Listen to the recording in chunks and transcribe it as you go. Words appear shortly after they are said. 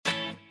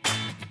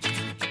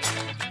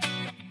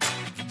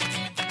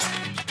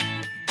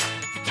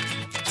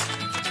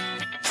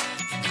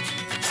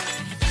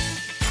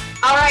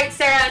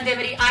and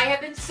Dimity. I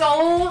have been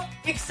so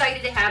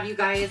excited to have you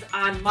guys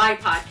on my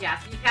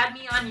podcast. You've had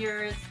me on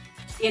yours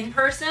in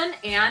person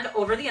and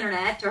over the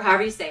internet, or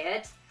however you say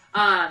it.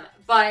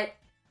 But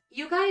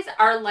you guys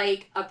are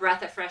like a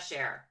breath of fresh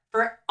air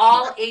for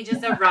all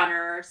ages of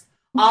runners,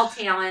 all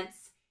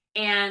talents,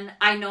 and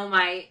I know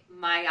my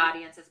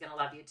audience is going to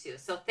love you too.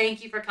 So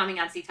thank you for coming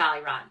on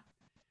Citali Run.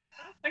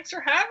 Thanks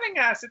for having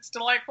us. It's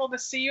delightful to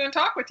see you and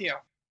talk with you.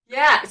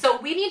 Yeah, so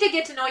we need to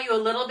get to know you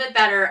a little bit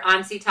better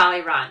on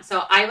Citali Run.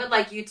 So I would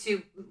like you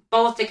to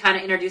both to kind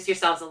of introduce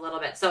yourselves a little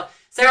bit. So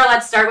Sarah,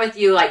 let's start with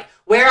you. Like,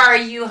 where are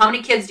you? How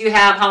many kids do you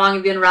have? How long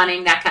have you been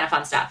running? That kind of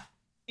fun stuff.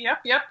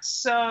 Yep.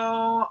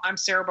 So I'm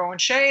Sarah Bowen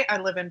Shea. I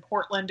live in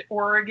Portland,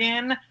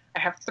 Oregon. I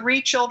have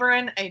 3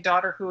 children, a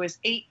daughter who is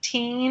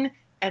 18,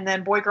 and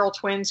then boy-girl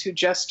twins who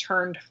just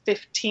turned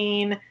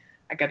 15.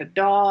 I got a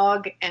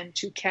dog and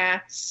 2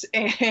 cats,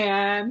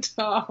 and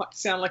I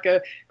sound like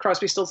a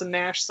Crosby, Stills, and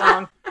Nash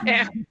song.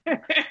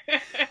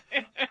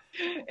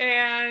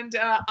 and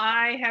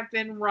I have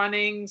been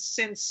running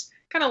since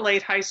kind of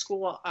late high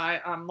school.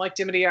 Like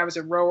Dimity, I was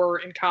a rower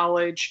in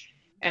college,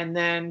 and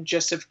then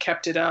just have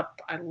kept it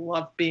up. I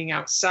love being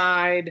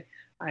outside.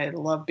 I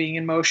love being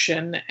in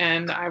motion,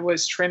 and I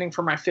was training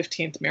for my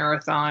 15th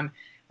marathon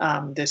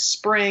this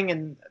spring,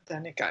 and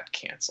then it got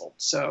canceled.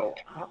 So.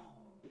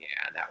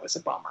 Yeah, that was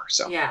a bummer.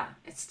 So yeah,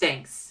 it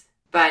stinks,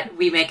 but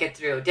we make it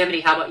through. Dimity,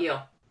 how about you?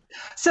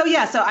 So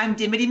I'm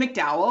Dimity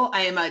McDowell.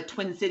 I am a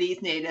Twin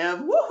Cities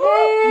native.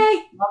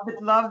 Woohoo!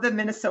 Love the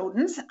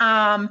Minnesotans.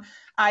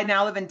 I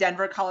now live in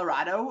Denver,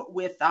 Colorado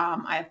with,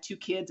 I have 2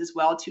 kids as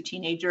well, 2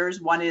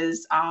 teenagers. One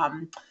is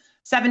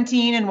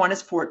 17 and one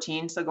is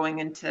 14. So going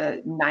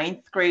into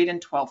 9th grade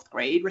and 12th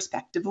grade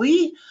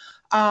respectively.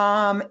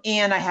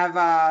 And I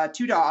have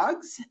 2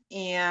 dogs,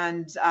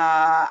 and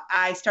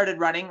I started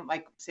running,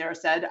 like Sarah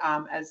said,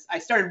 as I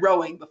started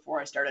rowing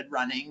before I started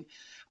running.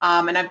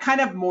 And I'm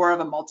kind of more of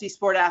a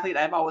multi-sport athlete.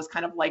 I've always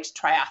kind of liked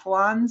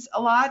triathlons a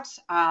lot.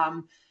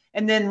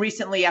 And then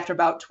recently, after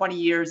about 20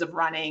 years of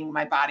running,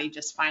 my body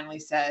just finally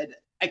said,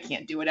 I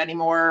can't do it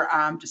anymore.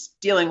 Just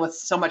dealing with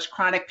so much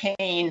chronic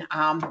pain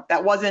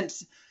that wasn't,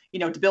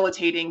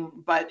 debilitating,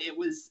 but it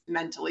was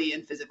mentally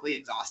and physically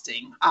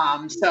exhausting.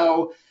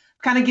 So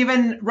kind of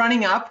given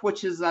running up,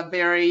 which is a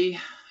very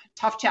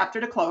tough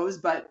chapter to close,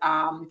 but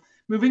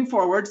moving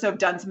forward. So I've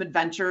done some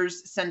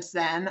adventures since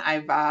then.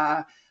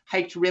 I've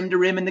hiked rim to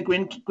rim in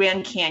the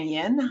Grand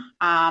Canyon.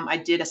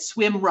 I did a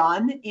swim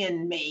run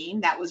in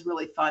Maine. That was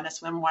really fun, a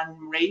swim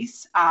run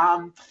race.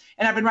 And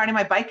I've been riding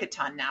my bike a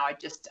ton now. I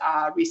just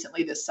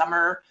recently this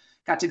summer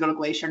got to go to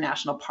Glacier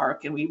National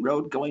Park, and we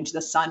rode Going to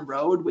the Sun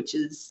Road, which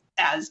is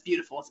as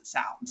beautiful as it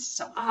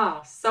sounds.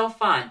 So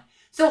fun.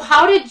 So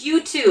how did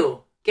you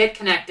two get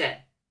connected?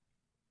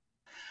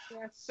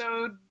 Yeah,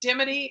 so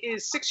Dimity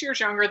is 6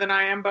 years younger than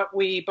I am, but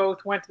we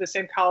both went to the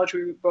same college.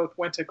 We both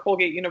went to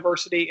Colgate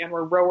University and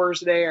were rowers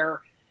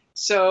there.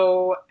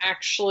 So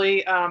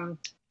actually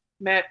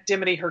met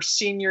Dimity her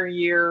senior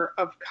year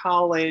of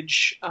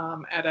college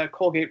at a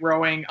Colgate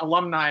rowing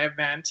alumni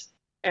event.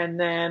 And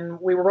then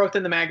we were both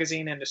in the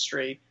magazine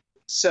industry.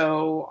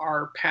 So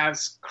our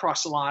paths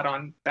crossed a lot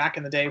back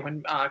in the day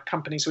when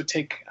companies would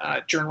take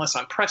journalists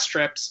on press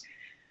trips.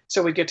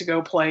 So we'd get to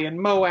go play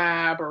in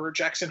Moab or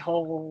Jackson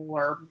Hole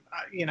or,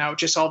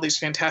 just all these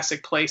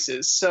fantastic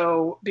places.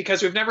 So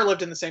because we've never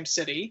lived in the same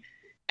city.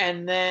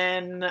 And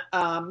then,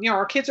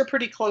 our kids are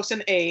pretty close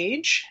in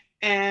age.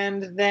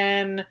 And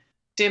then,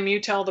 Dim, you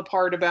tell the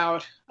part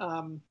about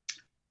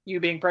you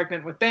being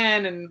pregnant with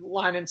Ben and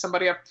lining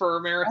somebody up for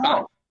a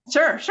marathon. Oh.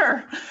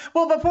 Sure.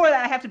 Well, before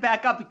that, I have to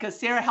back up because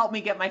Sarah helped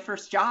me get my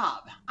first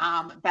job.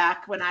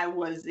 Back when I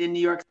was in New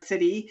York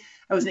City,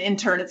 I was an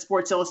intern at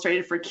Sports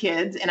Illustrated for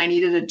kids, and I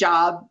needed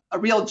a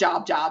real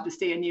job to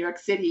stay in New York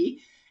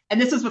City.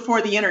 And this was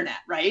before the internet,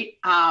 right?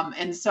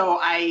 And so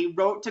I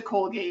wrote to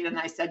Colgate and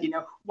I said,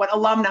 what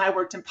alumni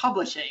worked in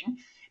publishing?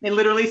 They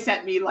literally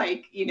sent me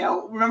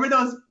remember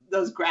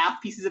those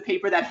graph pieces of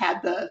paper that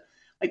had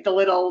the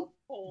little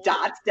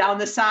dots down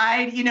the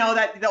side,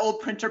 that the old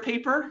printer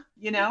paper,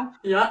 Yeah.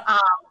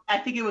 I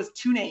think it was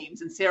 2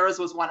 names, and Sarah's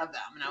was one of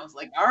them. And I was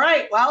like, all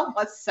right, well,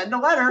 let's send a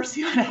letter,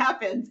 see what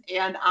happens.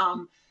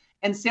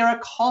 And Sarah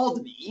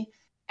called me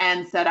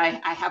and said,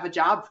 I have a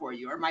job for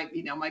you. Or my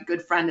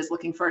good friend is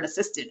looking for an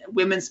assistant at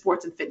Women's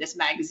Sports and Fitness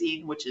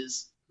magazine, which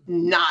is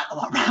not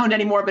around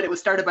anymore, but it was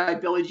started by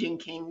Billie Jean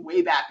King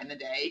way back in the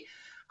day.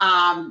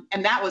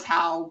 And that was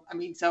how,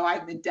 so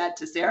I'm in debt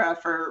to Sarah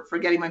for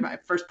getting my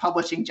first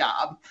publishing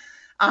job.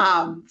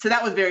 So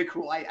that was very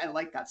cool. I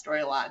like that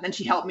story a lot. And then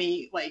she helped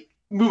me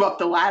move up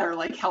the ladder,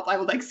 I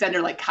would send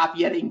her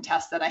copy editing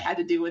tests that I had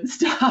to do and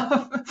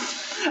stuff.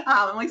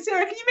 I'm like,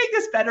 Sarah, can you make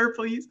this better,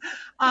 please?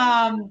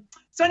 So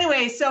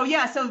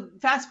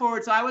fast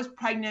forward. So I was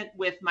pregnant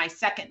with my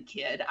second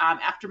kid.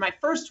 After my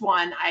first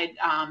one, I'd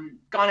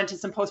gone into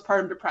some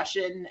postpartum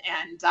depression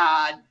and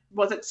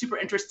wasn't super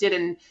interested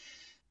in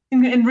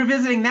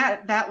revisiting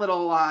that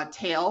little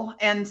tale.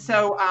 And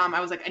so I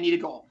was like, I need a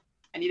goal.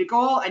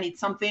 I need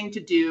something to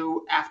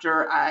do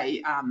after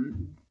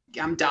I'm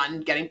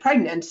done getting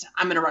pregnant.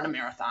 I'm going to run a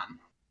marathon.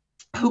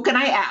 who can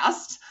I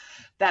ask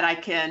that I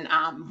can,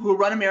 who will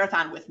run a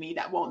marathon with me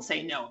that won't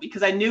say no?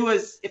 Because I knew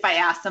if I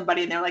asked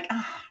somebody and they're like,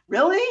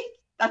 really?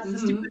 That's the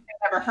stupidest thing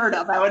I've ever heard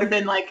of. I would have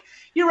been like,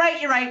 you're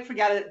right,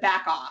 forget it,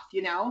 back off,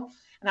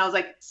 And I was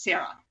like,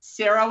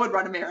 Sarah would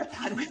run a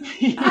marathon with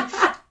me.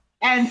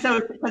 And so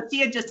she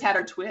had just had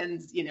her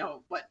twins,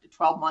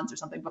 12 months or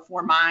something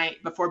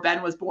before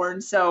Ben was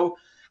born. So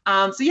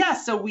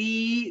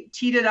we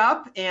teed it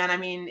up, and I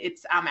mean,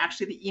 it's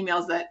actually the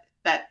emails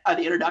that are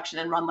the introduction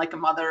and Run Like a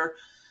Mother,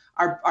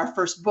 our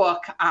first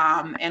book.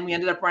 And we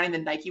ended up running the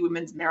Nike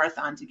Women's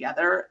Marathon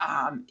together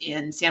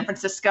in San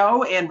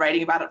Francisco and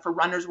writing about it for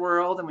Runner's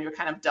World. And we were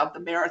kind of dubbed the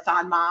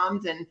Marathon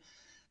Moms, and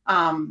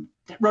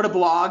wrote a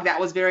blog that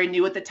was very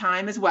new at the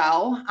time as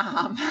well.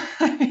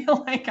 I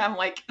feel like I'm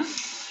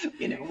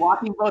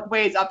walking both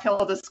ways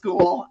uphill to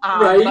school.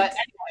 Right. But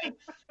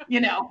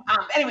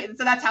anyway,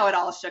 so that's how it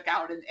all shook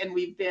out. And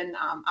we've been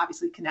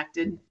obviously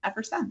connected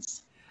ever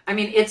since. I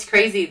mean, it's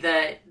crazy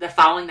the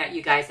following that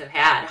you guys have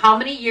had. How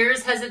many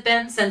years has it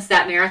been since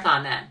that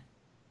marathon then?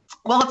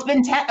 Well, it's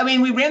been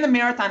we ran the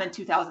marathon in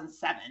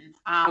 2007.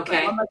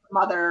 Okay. Run Like a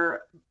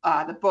Mother,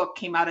 the book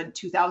came out in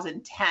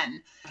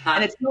 2010.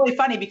 And it's really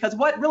funny because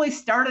what really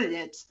started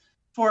it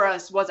for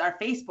us was our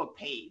Facebook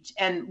page.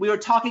 And we were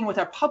talking with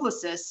our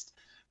publicist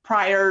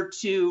prior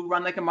to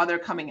Run Like a Mother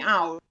coming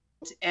out.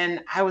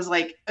 And I was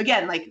like,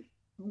 again,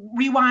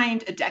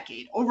 rewind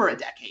over a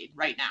decade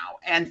right now.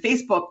 And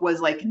Facebook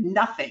was like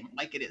nothing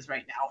like it is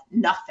right now,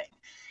 nothing.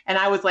 And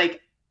I was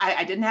like,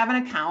 I didn't have an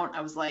account.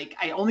 I was like,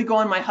 I only go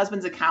on my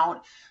husband's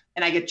account,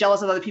 and I get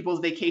jealous of other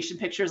people's vacation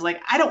pictures.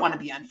 Like, I don't want to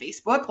be on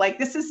Facebook. Like,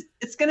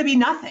 it's going to be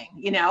nothing,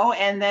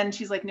 And then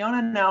she's like,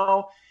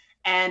 no.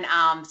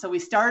 And so we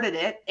started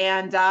it.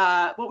 And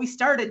what we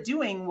started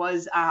doing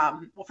was,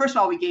 first of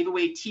all, we gave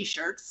away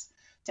T-shirts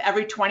to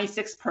every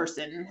 26th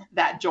person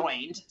that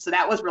joined. So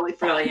that was really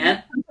fun.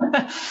 Brilliant.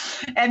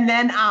 And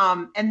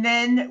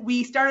then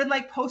we started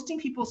posting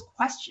people's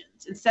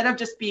questions instead of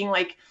just being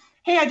like,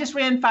 hey, I just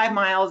ran 5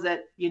 miles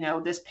at,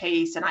 this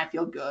pace and I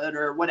feel good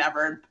or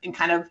whatever, and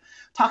kind of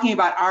talking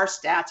about our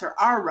stats or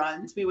our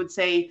runs. We would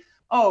say,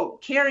 oh,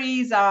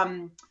 Carrie's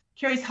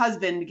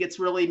husband gets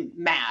really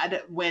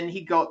mad when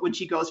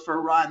she goes for a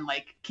run.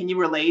 Like, can you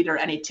relate, or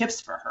any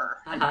tips for her?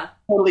 I'm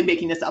totally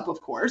making this up,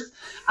 of course.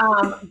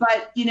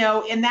 But,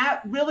 and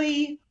that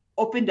really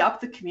opened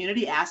up the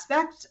community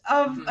aspect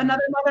of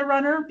Another Mother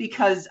Runner,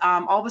 because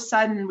all of a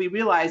sudden we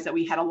realized that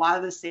we had a lot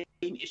of the same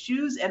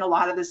issues and a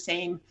lot of the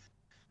same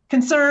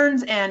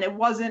concerns, and it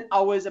wasn't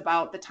always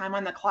about the time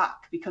on the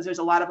clock, because there's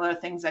a lot of other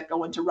things that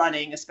go into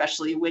running,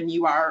 especially when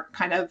you are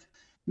kind of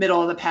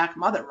middle of the pack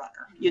mother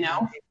runner,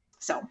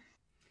 So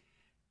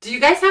do you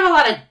guys have a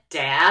lot of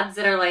dads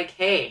that are like,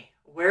 hey,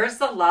 where's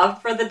the love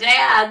for the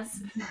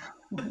dads?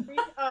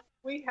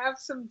 We have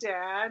some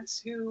dads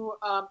who,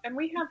 and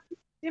we have,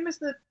 Tim, is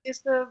the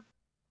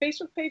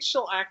Facebook page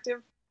still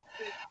active?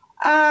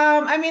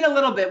 A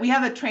little bit. We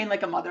have a Train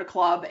Like a Mother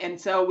club. And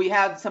so we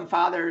have some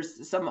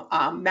fathers, some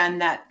men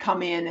that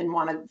come in and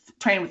want to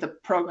train with the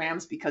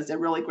programs because they're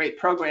really great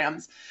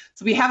programs.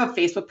 So we have a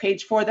Facebook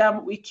page for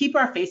them. We keep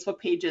our Facebook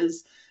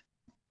pages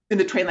in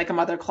the Train Like a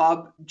Mother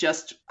club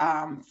just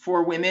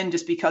for women,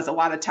 just because a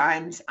lot of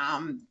times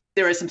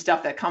there is some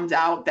stuff that comes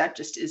out that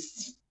just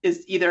is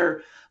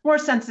either more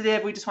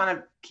sensitive. We just want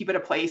to keep it a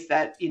place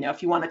that,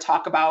 if you want to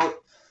talk about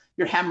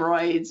your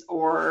hemorrhoids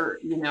or,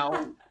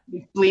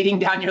 bleeding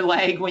down your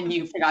leg when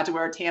you forgot to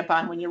wear a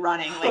tampon when you're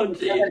running,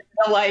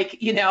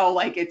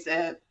 it's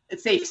a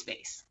safe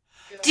space.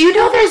 Do you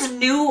know there's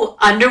new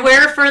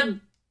underwear for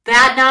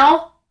that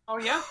now? Oh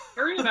yeah,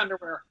 period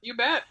underwear. You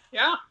bet.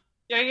 Yeah.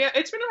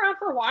 It's been around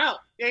for a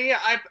while. Yeah.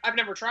 I've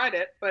never tried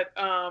it, but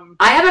I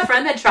have a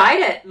friend that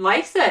tried it and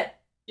likes it.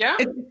 Yeah.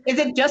 Is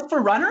it just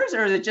for runners,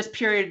 or is it just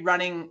period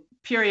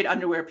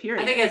underwear?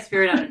 Period. I think it's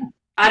period underwear.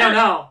 I don't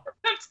know.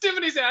 That's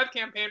Tiffany's ad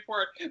campaign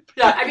for it.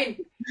 Yeah, I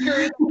mean,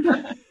 period.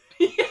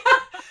 Yeah.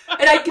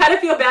 And I kind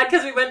of feel bad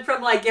because we went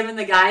from giving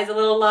the guys a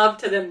little love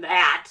to then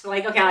that.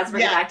 Okay, let's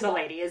bring it back to the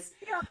ladies.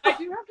 Yeah, I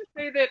do have to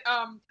say that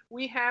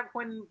we have,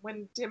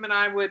 when Tim and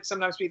I would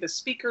sometimes be the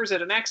speakers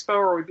at an expo,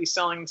 or we'd be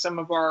selling some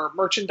of our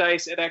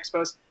merchandise at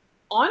expos,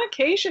 on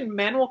occasion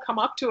men will come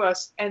up to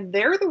us and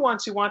they're the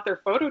ones who want their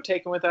photo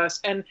taken with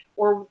us, and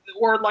or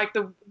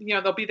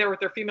they'll be there with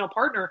their female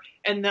partner,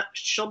 and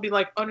she'll be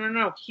like, oh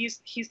no, he's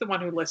the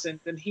one who listened,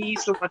 and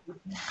he's the one who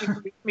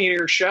introduced me to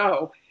your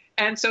show.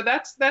 And so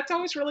that's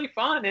always really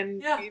fun.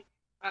 And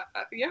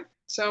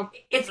so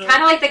it's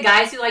kind of like the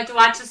guys who like to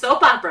watch the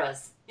soap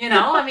operas,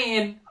 I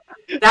mean,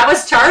 that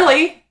was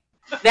Charlie.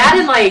 That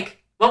and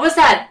what was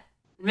that?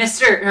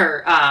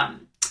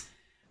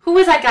 Who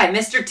was that guy?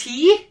 Mr.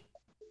 T?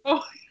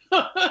 Oh.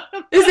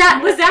 Was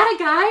that a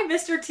guy?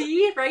 Mr.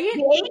 T, right?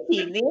 The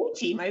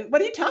A-Team.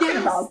 What are you talking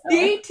about? The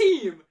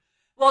A-Team.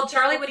 Well,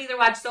 Charlie would either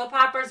watch soap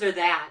operas or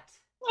that.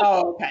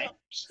 Oh, okay.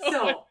 So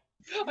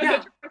I thought you were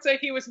going to say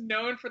he was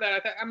known for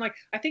that. I'm like,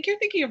 I think you're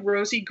thinking of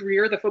Rosie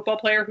Greer, the football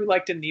player who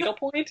liked to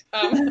needlepoint.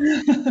 Oh,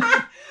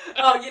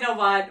 you know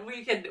what?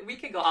 We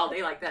could go all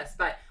day like this.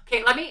 But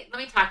Okay, let me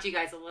talk to you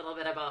guys a little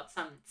bit about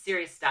some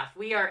serious stuff.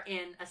 We are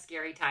in a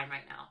scary time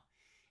right now.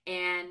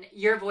 And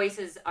your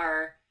voices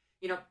are,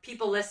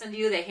 people listen to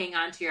you, they hang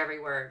on to your every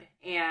word.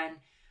 And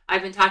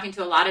I've been talking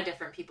to a lot of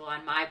different people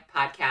on my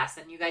podcast,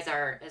 and you guys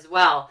are as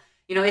well.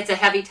 It's a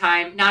heavy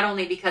time, not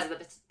only because of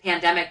the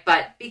pandemic,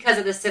 but because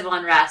of the civil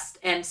unrest.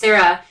 And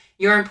Sarah,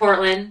 you're in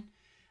Portland.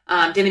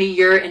 Dimity,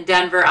 you're in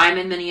Denver. I'm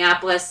in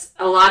Minneapolis.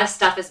 A lot of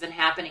stuff has been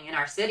happening in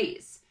our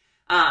cities.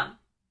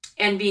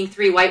 And being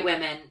 3 white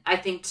women, I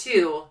think,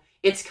 too,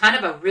 it's kind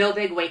of a real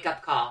big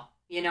wake-up call,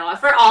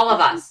 for all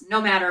of us,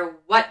 no matter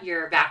what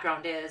your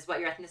background is, what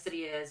your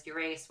ethnicity is, your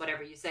race,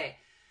 whatever you say.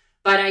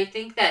 But I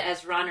think that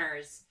as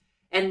runners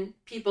and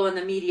people in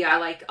the media,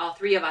 like all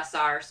 3 of us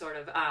are, sort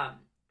of,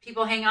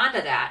 people hang on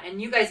to that.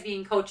 And you guys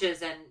being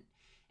coaches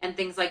and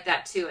things like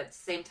that, too, at the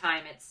same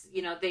time, it's,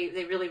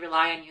 they really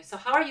rely on you. So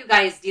how are you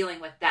guys dealing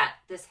with that,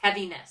 this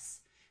heaviness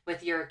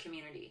with your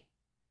community?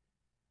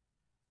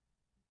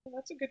 Well,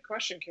 that's a good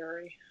question,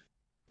 Carrie.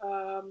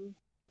 I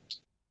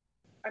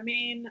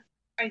mean,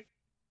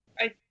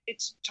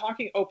 it's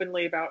talking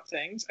openly about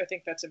things. I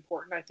think that's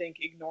important. I think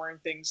ignoring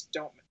things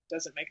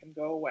doesn't make them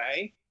go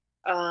away.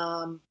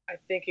 I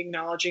think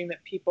acknowledging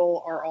that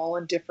people are all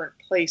in different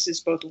places,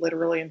 both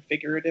literally and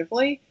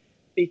figuratively,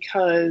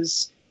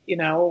 because,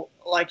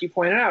 like you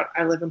pointed out,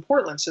 I live in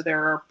Portland, so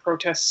there are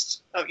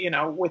protests,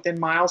 within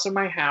miles of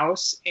my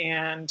house,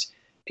 and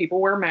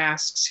people wear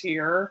masks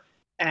here.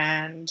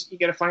 And you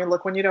get a funny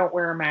look when you don't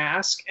wear a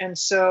mask. And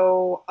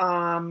so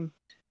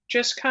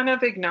just kind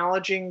of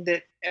acknowledging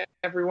that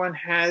everyone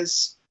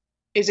is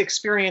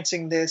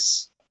experiencing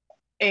this,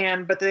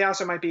 but they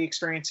also might be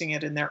experiencing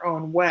it in their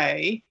own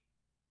way.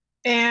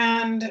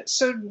 And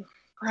so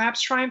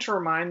perhaps trying to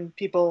remind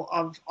people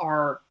of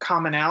our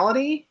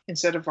commonality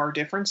instead of our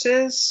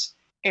differences.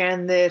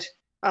 And that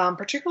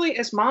particularly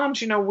as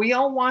moms, we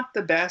all want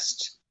the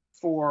best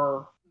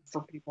for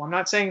people. I'm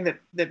not saying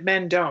that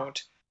men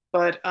don't.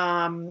 But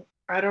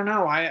I don't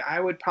know. I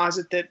would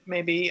posit that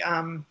maybe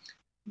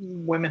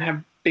women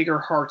have bigger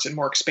hearts and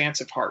more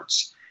expansive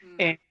hearts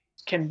and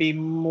can be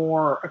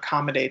more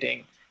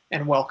accommodating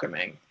and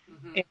welcoming.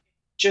 Mm-hmm. And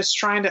just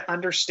trying to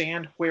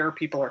understand where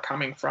people are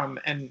coming from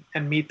and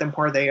meet them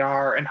where they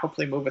are and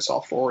hopefully move us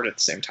all forward at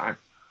the same time.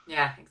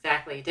 Yeah,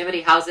 exactly. Dimity,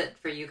 how's it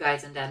for you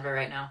guys in Denver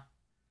right now?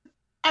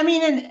 I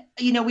mean,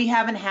 and we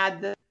haven't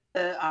had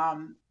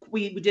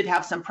we did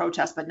have some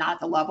protests, but not at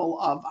the level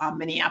of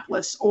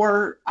Minneapolis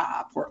or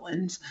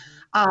Portland.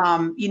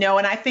 And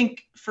I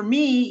think for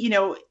me,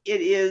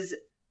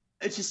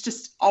 it's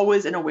just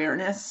always an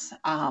awareness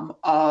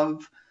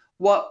of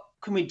what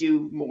can we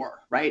do more,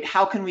 right?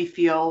 How can we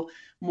feel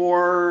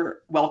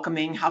more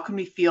welcoming? How can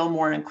we feel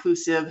more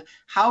inclusive?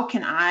 How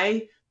can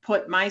I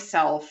put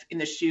myself in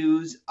the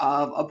shoes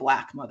of a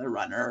Black mother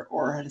runner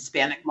or a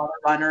Hispanic mother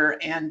runner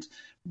and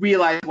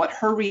realize what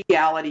her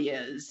reality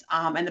is.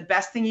 And the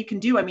best thing you can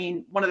do, I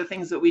mean, one of the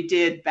things that we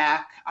did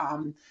back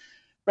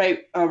right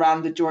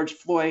around the George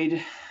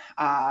Floyd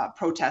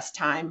protest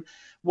time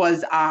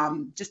was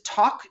just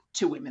talk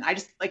to women. I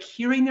just like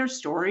hearing their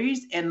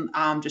stories and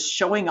just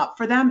showing up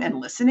for them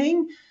and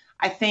listening.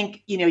 I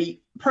think,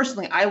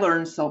 personally, I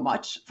learned so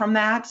much from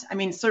that. I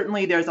mean,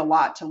 certainly there's a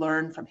lot to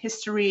learn from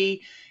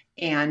history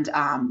and,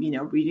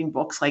 reading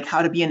books like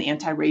How to Be an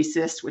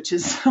Anti-Racist, which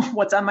is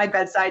what's on my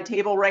bedside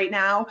table right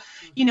now,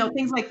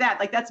 things like that.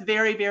 Like, that's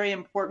very, very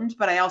important.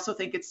 But I also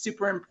think it's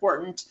super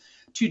important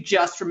to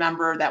just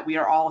remember that we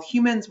are all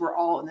humans. We're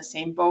all in the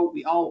same boat.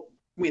 We all,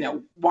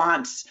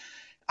 want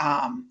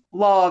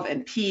love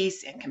and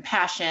peace and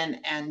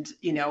compassion, and,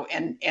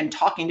 and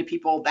talking to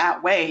people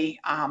that way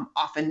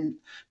often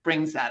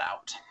brings that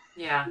out.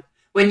 Yeah.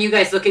 When you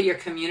guys look at your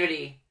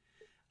community,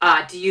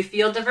 do you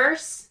feel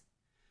diverse?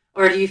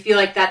 Or do you feel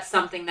like that's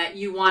something that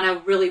you want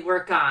to really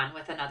work on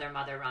with another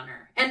mother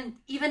runner? And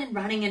even in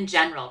running in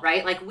general,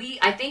 right? Like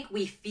I think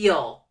we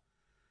feel,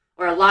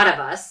 or a lot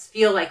of us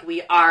feel like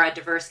we are a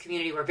diverse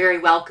community. We're very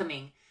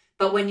welcoming.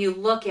 But when you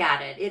look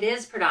at it, it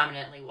is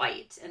predominantly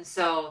white. And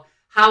so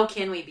how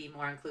can we be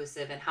more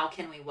inclusive and how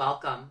can we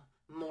welcome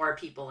more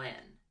people in?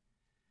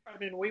 I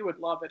mean, we would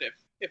love it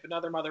if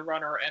another mother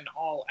runner and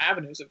all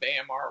avenues of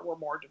AMR were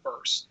more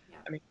diverse. Yeah.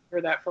 I mean, I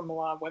hear that from a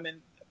lot of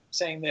women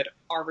saying that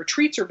our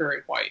retreats are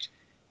very white.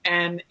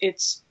 And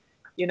it's,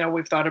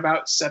 we've thought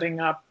about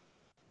setting up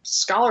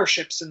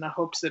scholarships in the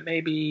hopes that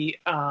maybe,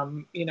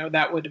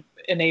 that would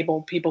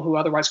enable people who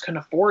otherwise couldn't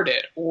afford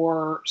it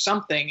or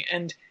something.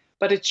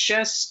 But it's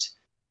just,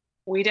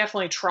 we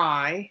definitely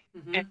try.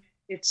 Mm-hmm. And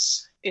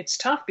it's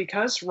tough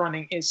because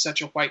running is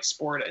such a white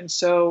sport. And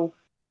so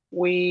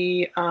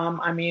we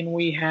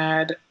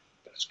had,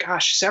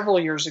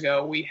 several years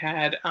ago, we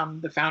had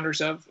the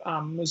founders of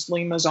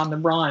Muslimas on the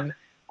Run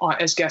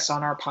as guests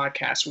on our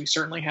podcast. We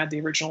certainly had the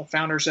original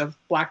founders of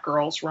Black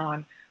Girls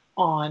Run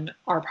on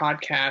our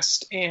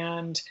podcast,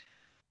 and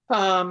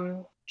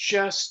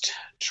just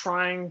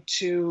trying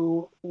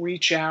to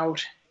reach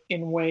out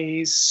in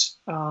ways,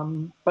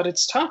 but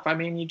it's tough. I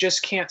mean, you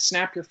just can't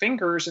snap your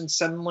fingers and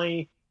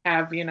suddenly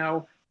have,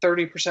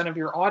 30% of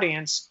your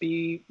audience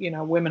be,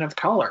 women of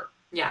color.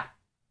 Yeah.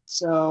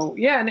 So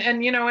yeah, and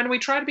and we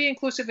try to be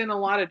inclusive in a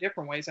lot of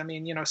different ways. I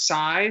mean,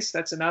 size,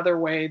 that's another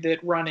way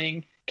that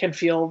running can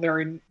feel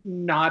very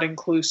not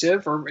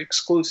inclusive or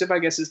exclusive, I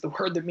guess is the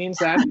word that means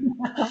that.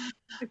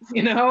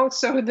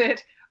 So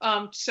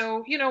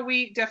that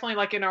we definitely,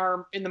 like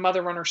in the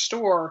Mother Runner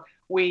store,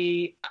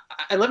 I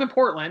live in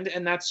Portland,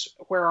 and that's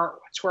where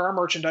our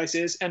merchandise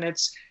is, and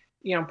it's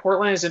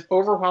Portland is an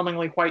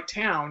overwhelmingly white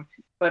town,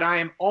 but I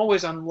am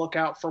always on the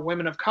lookout for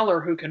women of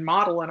color who can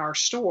model in our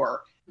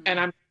store. And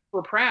I'm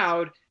super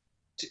proud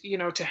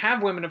to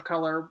have women of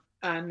color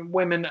and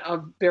women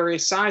of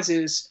various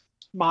sizes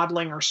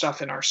modeling our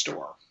stuff in our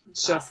store.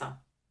 That's so awesome.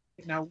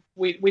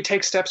 We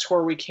take steps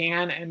where we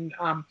can, and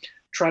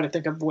try to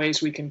think of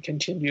ways we can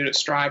continue to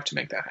strive to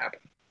make that happen.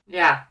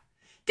 Yeah.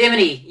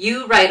 Dimity,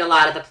 you write a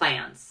lot of the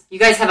plans. You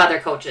guys have other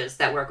coaches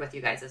that work with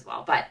you guys as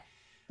well, but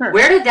Sure.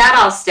 Where did that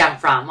all stem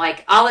from?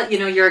 Like,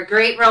 you're a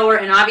great rower,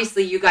 and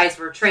obviously you guys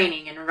were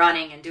training and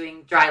running and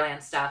doing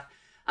dryland stuff.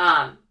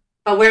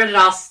 But where did it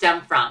all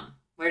stem from?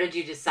 Where did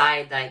you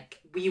decide, like,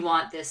 we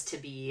want this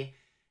to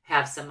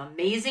have some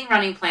amazing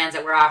running plans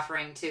that we're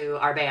offering to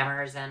our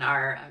BAMers and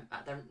our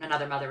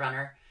another Mother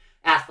Runner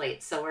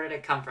athletes? So where did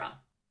it come from?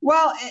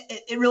 Well,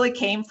 it really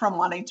came from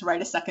wanting to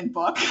write a second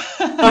book.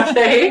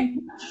 Okay.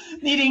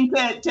 Needing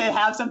to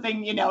have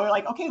something, we're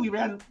like, okay, we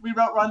wrote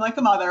Run Like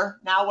a Mother.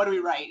 Now what do we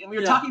write? And we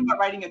were talking about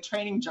writing a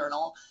training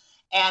journal.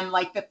 And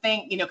like the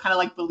thing, kind of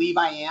like Believe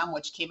I Am,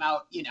 which came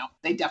out,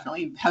 they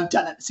definitely have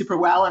done it super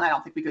well. And I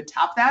don't think we could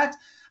top that.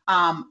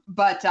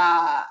 But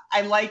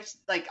I liked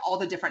like all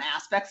the different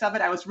aspects of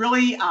it. I was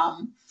really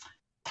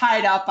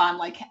tied up on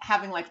like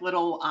having like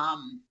little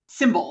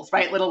symbols,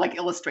 right? Little like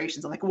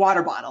illustrations of like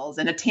water bottles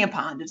and a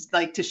tampon, just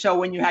like to show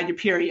when you had your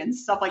period and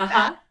stuff like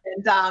that.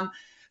 And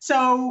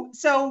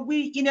so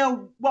we,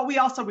 what we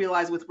also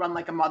realized with Run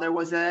Like a Mother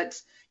was that,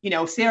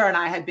 Sarah and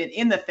I had been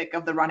in the thick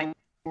of the running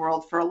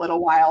world for a little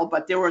while,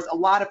 but there was a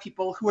lot of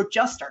people who were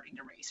just starting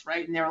to race,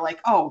 right? And they were like,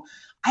 oh,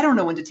 I don't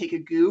know when to take a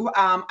goo.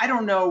 I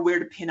don't know where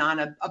to pin on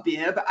a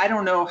bib. I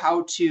don't know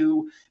how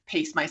to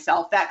pace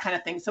myself, that kind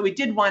of thing. So we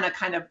did want to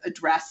kind of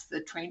address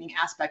the training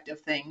aspect of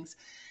things.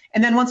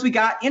 And then once we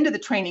got into the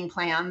training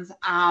plans,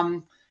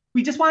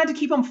 we just wanted to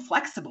keep them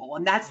flexible.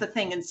 And that's the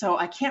thing. And so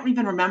I can't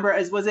even remember,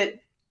 was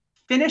it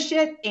Finish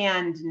It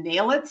and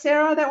Nail It,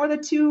 Sarah, that were the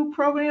two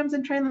programs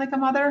in Train Like a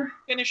Mother?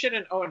 Finish It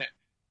and Own It.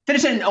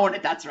 Finish It and Own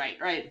It. That's right.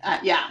 Right.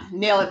 Yeah.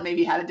 Nail It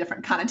maybe had a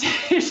different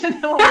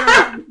connotation. So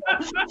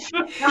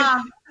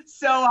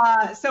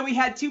we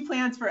had two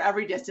plans for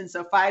every distance.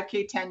 So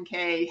 5K,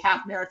 10K,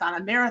 half marathon,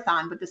 and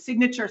marathon. But the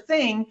signature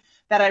thing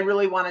that I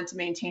really wanted to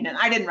maintain, and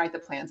I didn't write the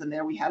plans in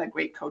there. We had a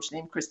great coach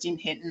named Christine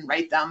Hinton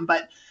write them,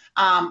 but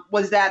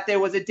was that there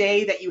was a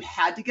day that you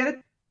had to get it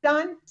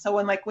done. So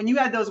when you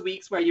had those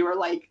weeks where you were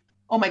like,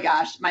 oh my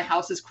gosh, my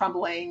house is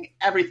crumbling,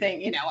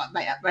 everything,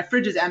 my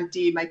fridge is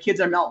empty, my kids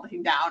are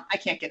melting down, I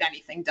can't get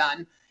anything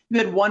done. You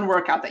had one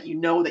workout that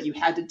that you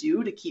had to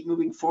do to keep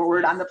moving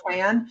forward on the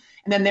plan.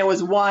 And then there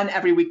was one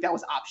every week that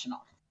was optional.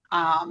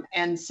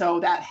 And so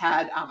that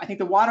had, I think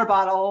the water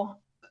bottle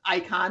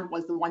icon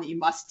was the one that you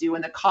must do.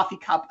 And the coffee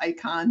cup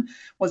icon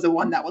was the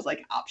one that was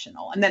like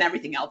optional. And then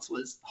everything else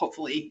was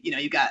hopefully,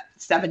 you got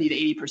 70 to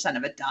 80%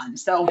 of it done.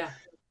 So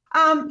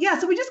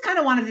so we just kind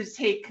of wanted to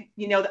take,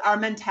 our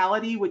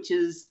mentality, which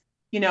is,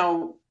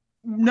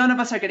 none of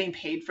us are getting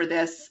paid for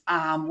this.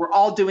 We're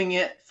all doing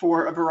it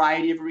for a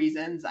variety of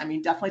reasons. I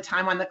mean, definitely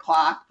time on the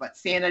clock, but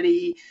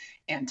sanity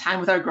and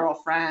time with our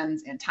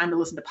girlfriends and time to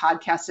listen to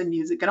podcasts and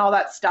music and all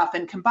that stuff,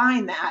 and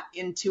combine that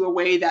into a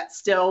way that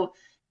still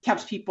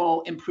kept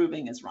people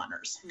improving as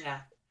runners. Yeah.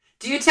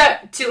 Do you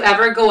to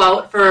ever go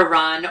out for a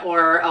run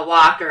or a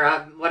walk or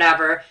a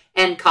whatever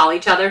and call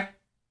each other?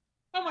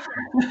 Oh my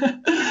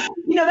God.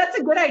 That's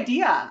a good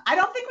idea. I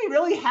don't think we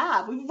really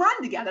have. We've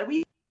run together.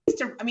 We used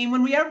to,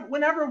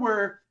 whenever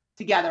we're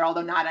together,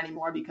 although not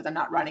anymore because I'm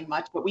not running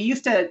much, but we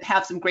used to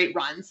have some great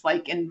runs,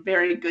 like in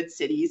very good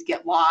cities,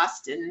 get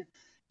lost and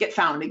get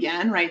found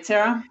again. Right,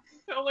 Sarah?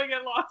 Totally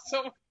get lost.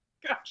 Oh my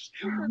gosh.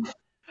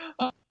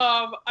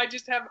 I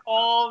just have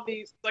all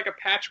these, like a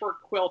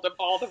patchwork quilt of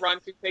all the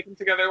runs we've taken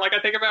together. Like I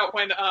think about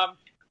when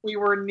we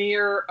were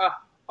near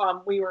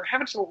we were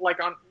having to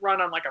run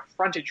on like a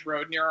frontage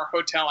road near our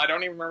hotel. I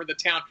don't even remember the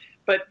town,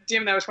 but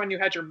Dim, that was when you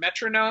had your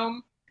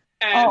metronome,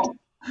 and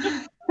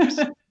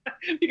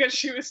because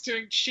she was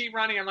doing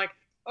running, I'm like,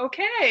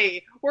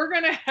 okay, we're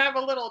gonna have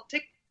a little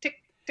tick tick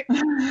tick.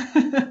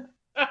 There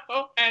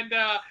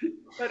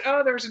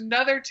was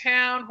another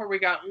town where we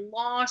got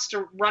lost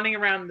or running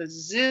around the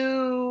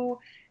zoo,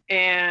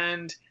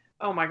 and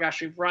oh my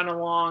gosh, we've run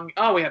along.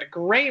 Oh, we had a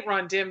great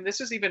run, Dim.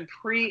 This was even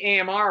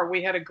pre-AMR.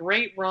 We had a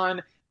great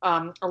run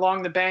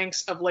along the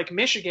banks of Lake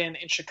Michigan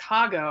in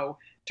Chicago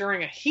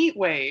during a heat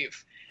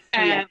wave.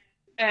 And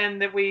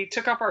that we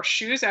took off our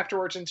shoes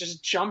afterwards and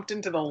just jumped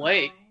into the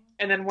lake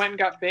and then went and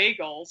got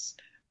bagels.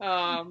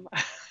 Don't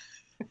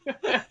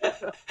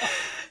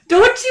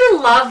you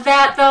love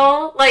that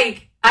though?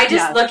 Like, I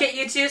just look at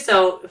you two.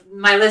 So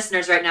my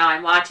listeners right now,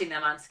 I'm watching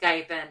them on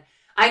Skype, and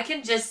I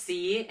can just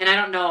see, and I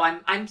don't know,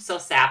 I'm so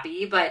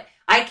sappy, but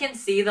I can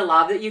see the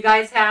love that you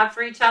guys have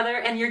for each other,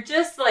 and you're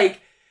just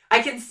like,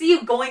 I can see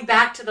you going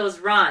back to those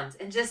runs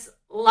and just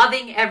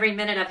loving every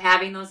minute of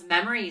having those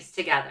memories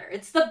together.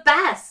 It's the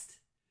best.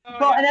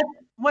 Well, and that's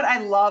what I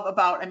love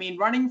about, I mean,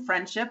 running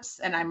friendships,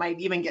 and I might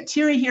even get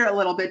teary here a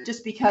little bit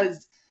just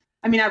because,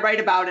 I mean, I write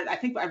about it. I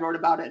think I wrote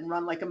about it in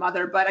Run Like a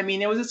Mother, but I mean,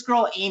 there was this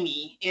girl,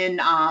 Amy, in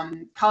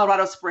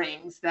Colorado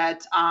Springs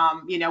that,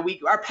 you know,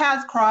 our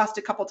paths crossed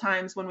a couple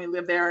times when we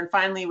lived there. And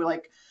finally we're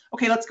like,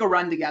 okay, let's go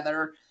run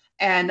together.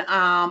 And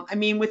I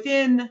mean,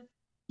 within,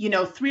 you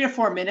know, 3 or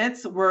 4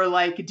 minutes, we're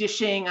like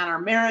dishing on our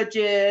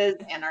marriages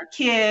and our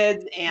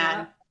kids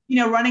and, you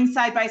know, running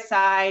side by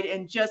side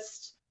and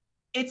just,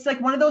 it's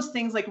like one of those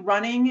things like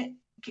running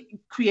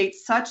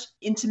creates such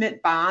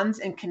intimate bonds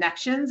and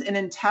connections. And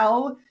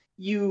until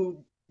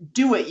you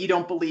do it, you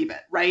don't believe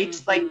it, right?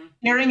 Mm-hmm. Like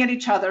staring at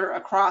each other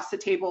across the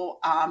table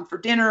for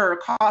dinner or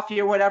coffee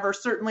or whatever,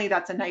 certainly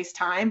that's a nice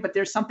time, but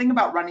there's something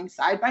about running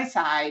side by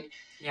side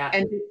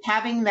and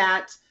having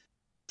that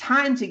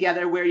time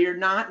together where you're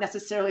not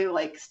necessarily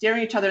like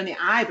staring each other in the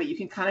eye, but you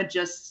can kind of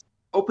just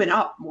open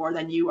up more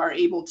than you are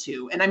able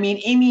to. And I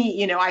mean, Amy,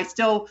 you know, I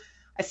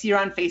see her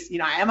on Facebook, you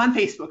know, I am on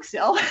Facebook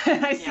still,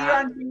 and I see her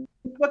on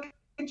Facebook,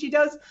 and she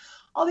does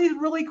all these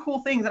really cool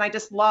things. And I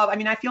just love, I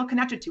mean, I feel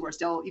connected to her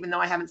still, even though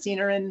I haven't seen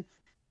her in,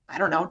 I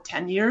don't know,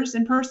 10 years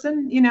in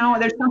person. You know,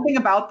 there's something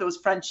about those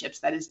friendships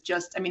that is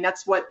just, I mean,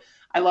 that's what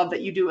I love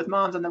that you do with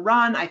Moms on the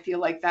Run. I feel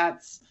like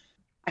that's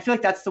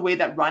the way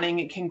that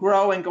running can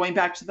grow. And going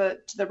back to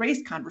the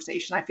race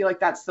conversation, I feel like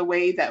that's the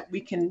way that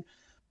we can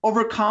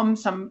overcome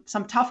some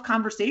tough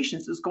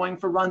conversations, is going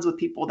for runs with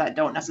people that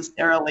don't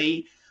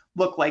necessarily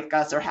look like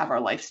us or have our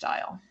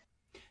lifestyle.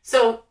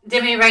 So,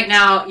 Dimity, right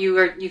now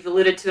you've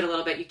alluded to it a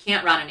little bit. You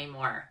can't run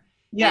anymore.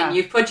 Yeah. And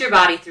you've put your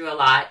body through a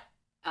lot.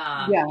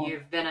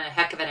 You've been a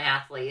heck of an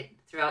athlete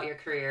throughout your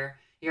career,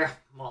 your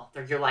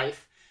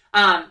life.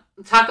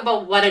 Talk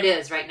about what it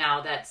is right now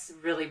that's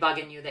really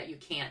bugging you that you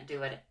can't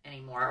do it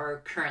anymore,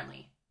 or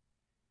currently.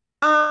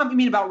 You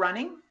mean about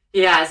running?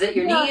 Yeah. Is it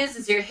your knees?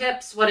 Is it your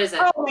hips? What is it?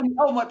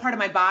 Oh, what part of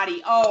my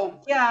body? Oh,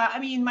 yeah. I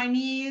mean, my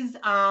knees,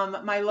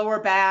 my lower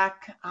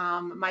back,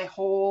 my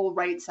whole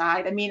right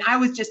side. I mean, I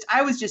was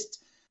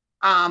just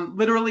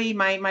literally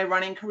my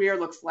running career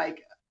looks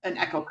like an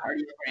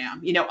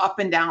echocardiogram, you know, up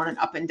and down and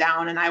up and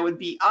down. And I would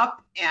be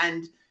up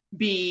and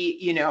be,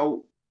 you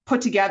know, put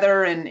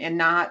together and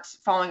not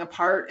falling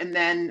apart. And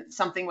then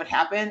something would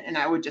happen and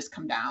I would just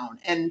come down.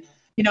 And,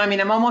 you know, I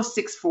mean, I'm almost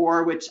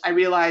 6'4", which I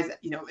realize,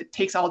 you know, it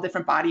takes all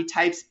different body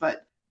types,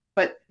 but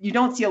you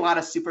don't see a lot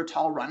of super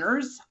tall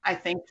runners, I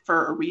think,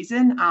 for a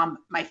reason.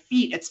 My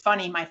feet, it's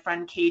funny. My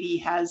friend Katie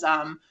has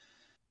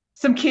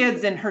some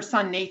kids, and her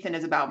son Nathan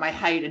is about my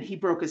height, and he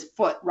broke his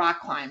foot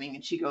rock climbing.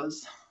 And she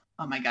goes,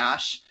 oh my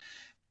gosh,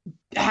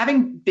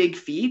 having big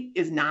feet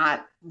is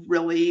not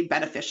really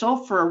beneficial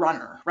for a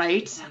runner,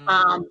 right?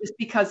 Just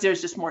because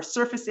there's just more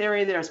surface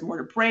area, there's more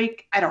to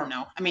break. I don't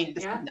know. I mean,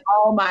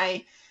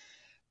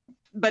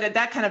 but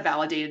that kind of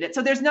validated it.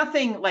 So there's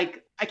nothing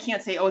like, I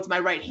can't say, oh, it's my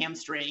right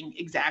hamstring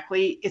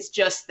exactly. It's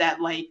just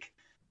that like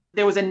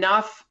there was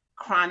enough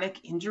chronic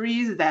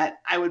injuries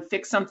that I would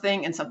fix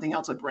something and something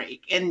else would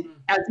break. And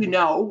as you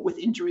know, with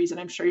injuries, and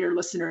I'm sure your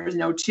listeners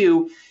know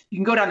too, you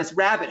can go down this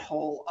rabbit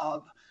hole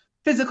of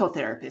physical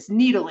therapist,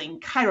 needling,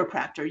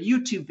 chiropractor,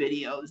 YouTube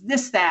videos,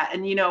 this, that.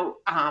 And, you know,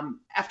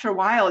 after a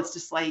while, it's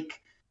just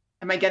like,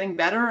 am I getting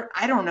better?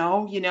 I don't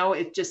know. You know,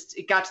 it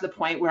got to the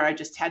point where I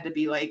just had to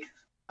be like,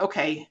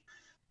 okay,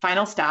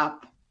 final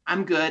stop.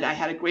 I'm good. I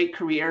had a great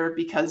career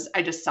because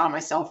I just saw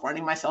myself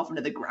running myself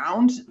into the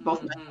ground,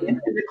 both mentally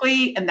and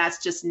physically. And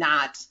that's just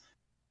not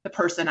the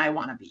person I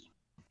want to be.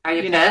 Are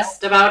you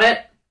pissed about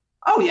it?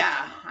 Oh,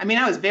 yeah. I mean,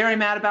 I was very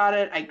mad about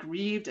it. I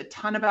grieved a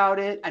ton about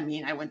it. I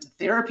mean, I went to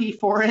therapy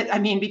for it. I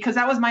mean, because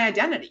that was my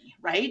identity,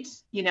 right?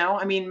 You know,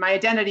 I mean, my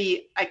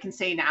identity, I can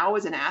say now,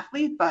 is an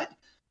athlete, but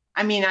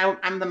I mean,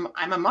 I'm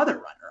a mother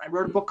runner. I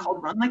wrote a book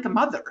called Run Like a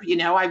Mother. You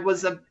know, I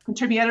was a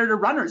contributing editor to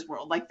Runner's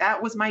World. Like,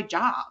 that was my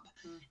job.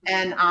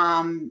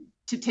 And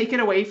to take it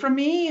away from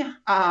me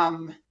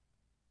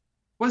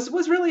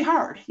was really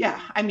hard.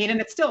 Yeah. I mean,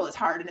 and it still is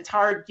hard. And it's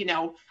hard, you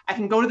know, I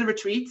can go to the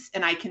retreats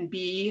and I can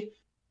be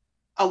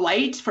a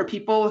light for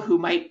people who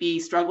might be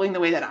struggling the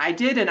way that I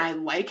did. And I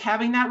like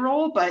having that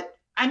role. But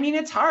I mean,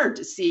 it's hard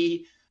to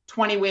see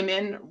 20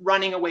 women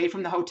running away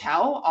from the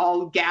hotel,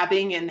 all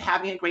gabbing and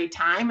having a great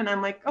time. And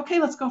I'm like, okay,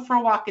 let's go for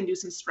a walk and do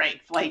some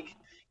strength. Like,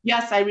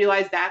 yes, I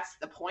realize that's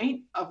the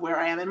point of where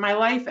I am in my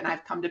life and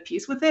I've come to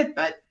peace with it,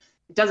 but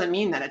it doesn't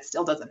mean that it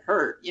still doesn't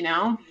hurt, you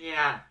know?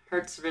 Yeah,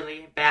 hurts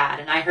really bad.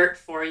 And I hurt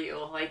for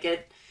you. Like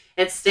it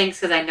stinks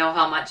because I know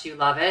how much you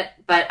love it.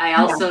 But I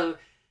also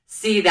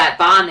see that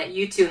bond that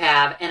you two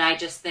have. And I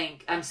just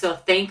think I'm so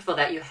thankful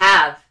that you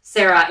have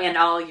Sarah and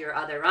all your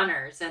other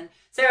runners. And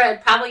Sarah,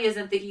 it probably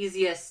isn't the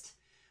easiest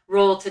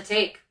role to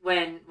take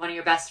when one of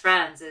your best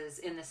friends is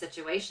in the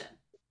situation.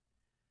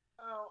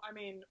 Oh, I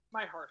mean,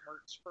 my heart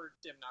hurts for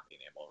Dim not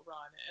being able to run.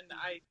 And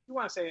I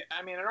want to say,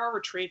 I mean, at our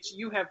retreats,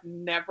 you have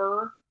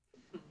never,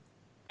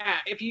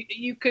 if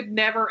you could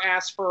never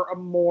ask for a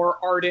more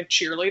ardent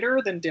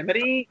cheerleader than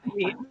Dimity.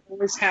 We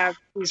always have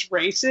these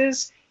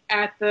races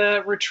at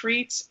the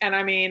retreats, and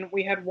I mean,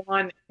 we had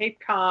one Cape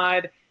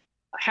Cod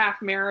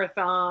half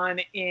marathon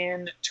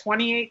in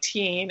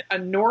 2018, a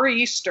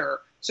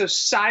nor'easter, so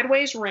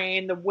sideways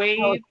rain, the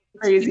wave,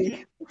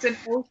 crazy. It's an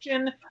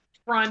ocean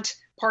front.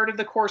 Part of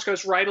the course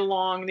goes right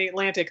along the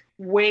Atlantic,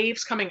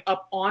 waves coming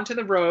up onto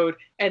the road,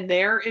 and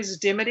there is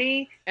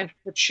Dimity and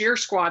the cheer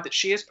squad that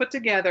she has put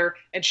together,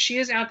 and she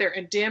is out there,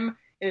 and Dim,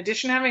 in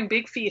addition to having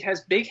big feet,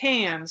 has big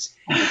hands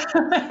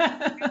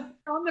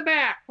on the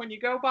back when you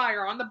go by,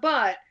 or on the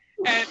butt,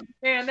 and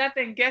man, that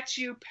thing gets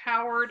you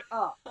powered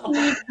up.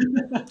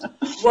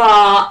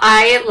 Well,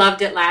 I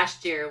loved it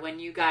last year when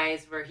you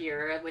guys were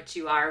here, which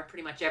you are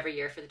pretty much every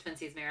year for the Twin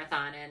Cities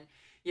Marathon, and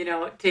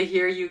to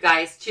hear you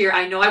guys cheer.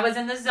 I know I was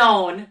in the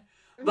zone,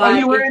 but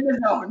you were in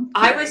the zone.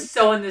 I was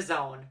so in the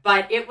zone,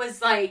 but it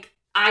was like,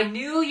 I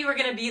knew you were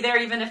going to be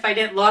there even if I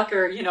didn't look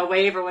or,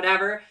 wave or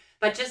whatever,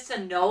 but just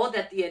to know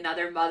that the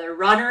Another Mother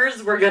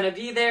runners were going to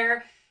be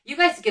there, you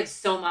guys give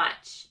so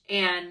much.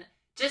 And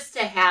just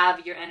to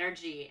have your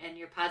energy and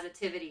your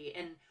positivity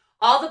and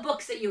all the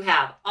books that you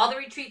have, all the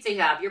retreats that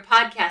you have, your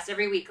podcast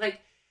every week,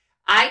 like,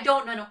 I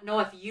don't know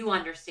if you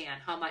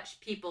understand how much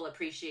people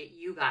appreciate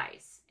you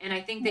guys. And I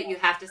think that you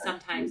have to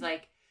sometimes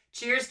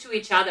cheers to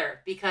each other,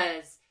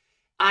 because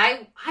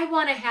I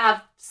want to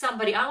have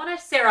somebody, I want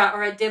a Sarah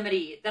or a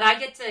Dimity that I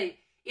get to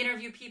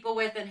interview people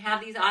with and have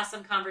these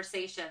awesome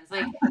conversations.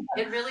 Like,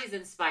 it really is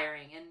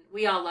inspiring, and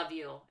we all love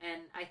you.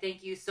 And I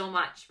thank you so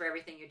much for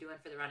everything you're doing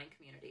for the running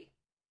community.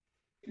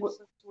 You're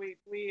so sweet.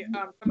 We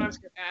sometimes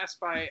get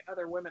asked by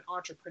other women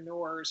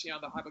entrepreneurs,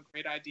 they'll have a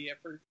great idea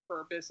for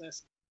a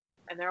business.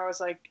 And they're always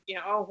like,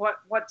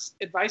 what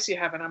advice do you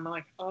have? And I'm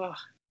like,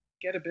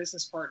 get a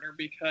business partner,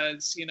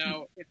 because,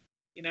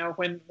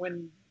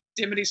 when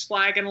Dimity's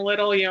flagging a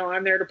little,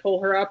 I'm there to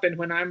pull her up. And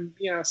when I'm,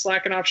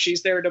 slacking off,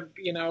 she's there to,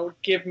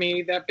 give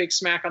me that big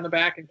smack on the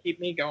back and keep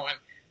me going.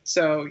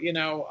 So,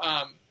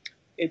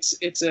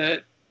 it's a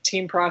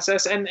team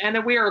process, and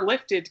that we are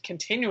lifted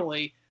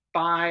continually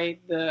by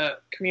the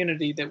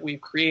community that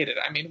we've created.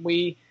 I mean,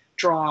 we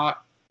draw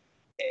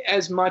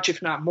as much,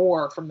 if not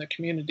more, from the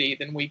community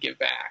than we give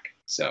back.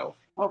 So.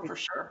 Oh,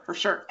 for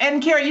sure.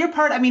 And Carrie, you're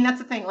part, that's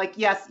the thing. Like,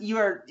 yes,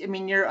 you're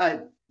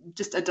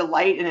just a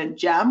delight and a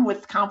gem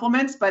with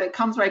compliments, but it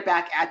comes right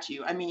back at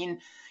you. I mean,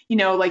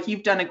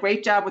 you've done a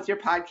great job with your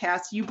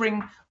podcast. You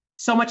bring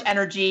so much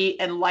energy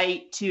and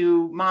light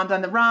to Moms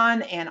on the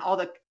Run and all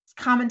the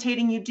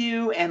commentating you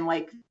do, and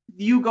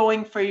you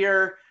going for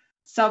your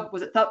sub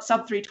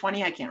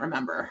 320? I can't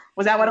remember.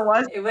 Was that what it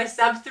was? It was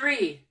sub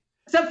 3.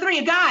 Sub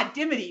 3. God,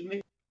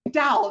 Dimity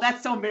McDowell.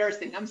 That's so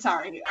embarrassing. I'm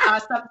sorry.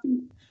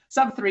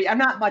 Sub 3. I'm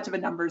not much of a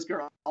numbers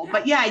girl,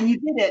 but yeah, and you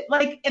did it.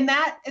 In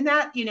that,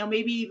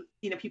 maybe,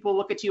 people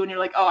look at you and you're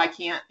like, oh, I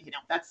can't,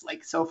 that's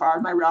so far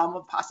in my realm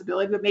of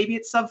possibility, but maybe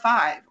it's sub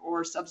 5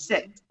 or sub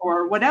 6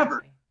 or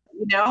whatever,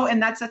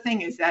 and that's the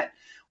thing, is that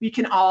we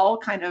can all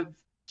kind of,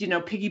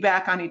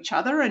 piggyback on each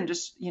other and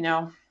just,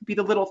 be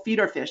the little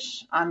feeder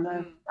fish on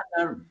the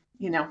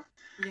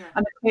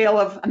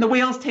on the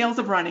whale's tails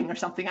of running or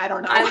something. I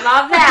don't know. I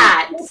love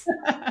that.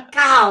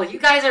 Gal, you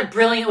guys are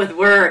brilliant with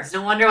words.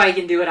 No wonder I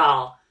can do it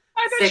all.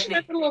 I bet you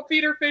that's the little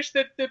feeder fish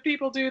that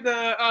people do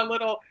the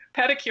little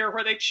pedicure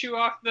where they chew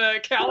off the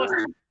callus.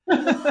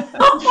 Right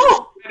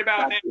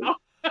about now.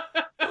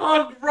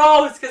 Oh,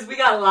 gross, because we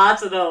got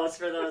lots of those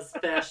for those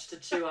fish to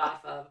chew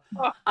off of.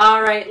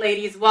 All right,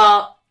 ladies.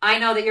 Well, I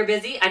know that you're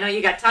busy. I know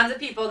you got tons of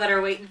people that are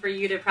waiting for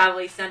you to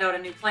probably send out a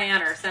new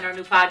plan or send out a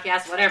new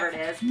podcast, whatever it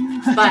is.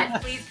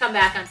 But please come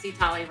back on See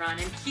Tali Run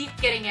and keep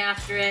getting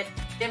after it.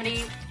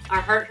 Dimity,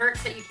 our heart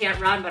hurts that you can't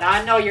run, but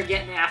I know you're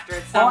getting after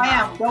it somehow. Oh, I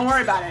am. Don't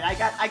worry about it.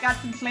 I got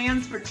some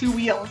plans for 2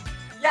 wheels.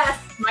 Yes.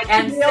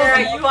 And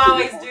Sarah, you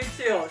always do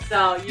too.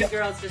 So you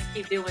girls just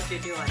keep doing what you're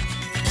doing.